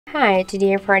Hi,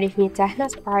 today I'm part of new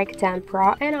TECNO Spark 10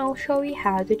 Pro and I'll show you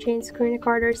how to change screen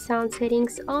recorder sound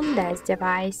settings on this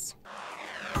device.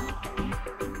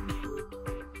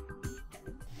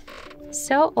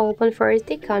 So open first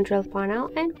the control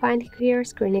panel and find here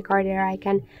screen recorder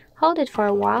icon. Hold it for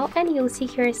a while and you'll see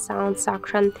here sound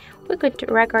section. We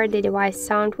could record the device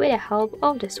sound with the help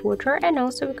of the switcher, and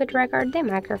also we could record the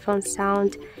microphone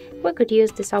sound. We could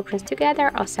use these options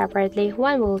together or separately.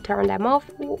 When we'll turn them off,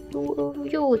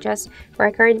 you will just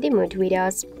record the mood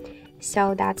videos.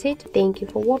 So that's it. Thank you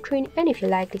for watching, and if you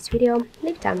like this video,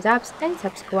 leave thumbs up and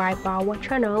subscribe to our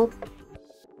channel.